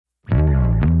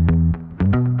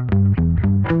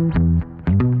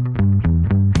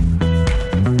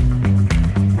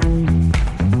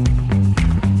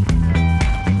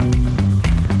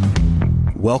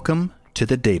Welcome to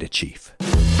The Data Chief.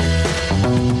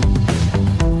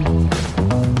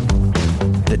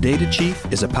 The Data Chief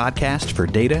is a podcast for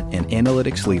data and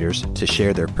analytics leaders to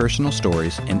share their personal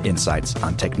stories and insights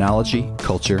on technology,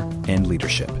 culture, and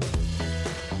leadership.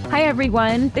 Hi,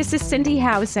 everyone. This is Cindy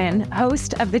Howson,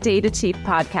 host of the Data Chief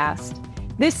podcast.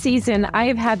 This season, I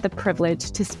have had the privilege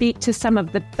to speak to some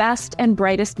of the best and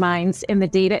brightest minds in the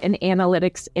data and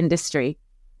analytics industry,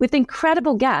 with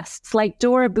incredible guests like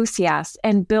Dora Bussias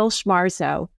and Bill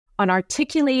Schmarzo on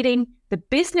articulating the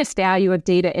business value of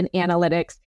data and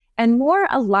analytics and more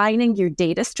aligning your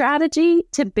data strategy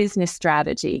to business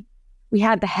strategy. We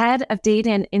had the head of data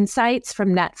and insights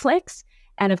from Netflix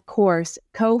and, of course,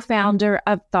 co-founder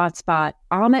of ThoughtSpot,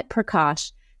 Amit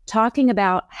Prakash, talking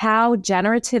about how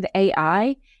generative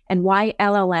AI and why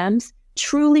LLMs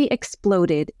truly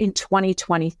exploded in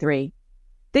 2023.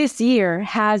 This year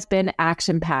has been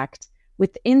action-packed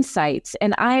with insights,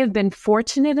 and I have been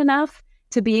fortunate enough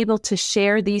to be able to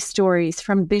share these stories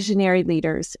from visionary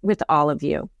leaders with all of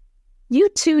you. You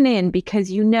tune in because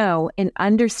you know and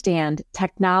understand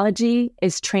technology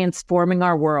is transforming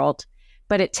our world,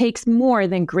 but it takes more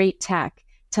than great tech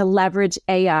to leverage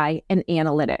AI and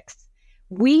analytics.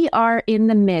 We are in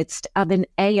the midst of an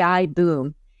AI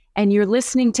boom, and you're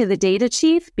listening to The Data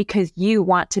Chief because you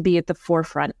want to be at the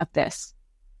forefront of this.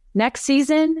 Next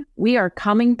season, we are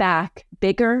coming back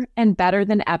bigger and better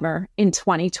than ever in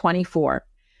 2024.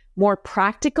 More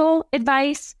practical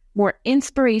advice, more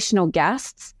inspirational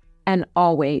guests, and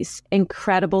always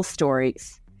incredible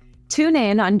stories. Tune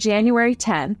in on January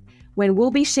 10th when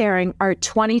we'll be sharing our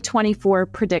 2024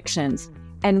 predictions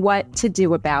and what to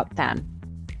do about them.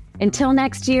 Until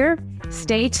next year,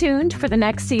 stay tuned for the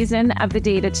next season of The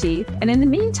Data Chief. And in the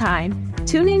meantime,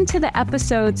 tune into the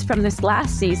episodes from this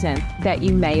last season that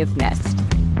you may have missed.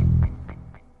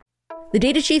 The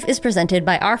Data Chief is presented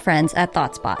by our friends at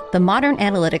ThoughtSpot, the modern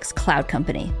analytics cloud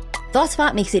company.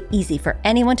 ThoughtSpot makes it easy for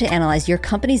anyone to analyze your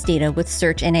company's data with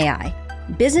search and AI.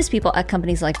 Business people at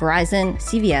companies like Verizon,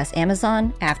 CVS,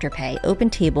 Amazon, Afterpay,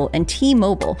 OpenTable, and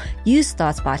T-Mobile use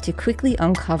ThoughtSpot to quickly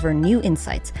uncover new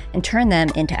insights and turn them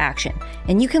into action.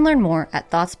 And you can learn more at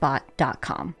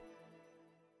ThoughtSpot.com.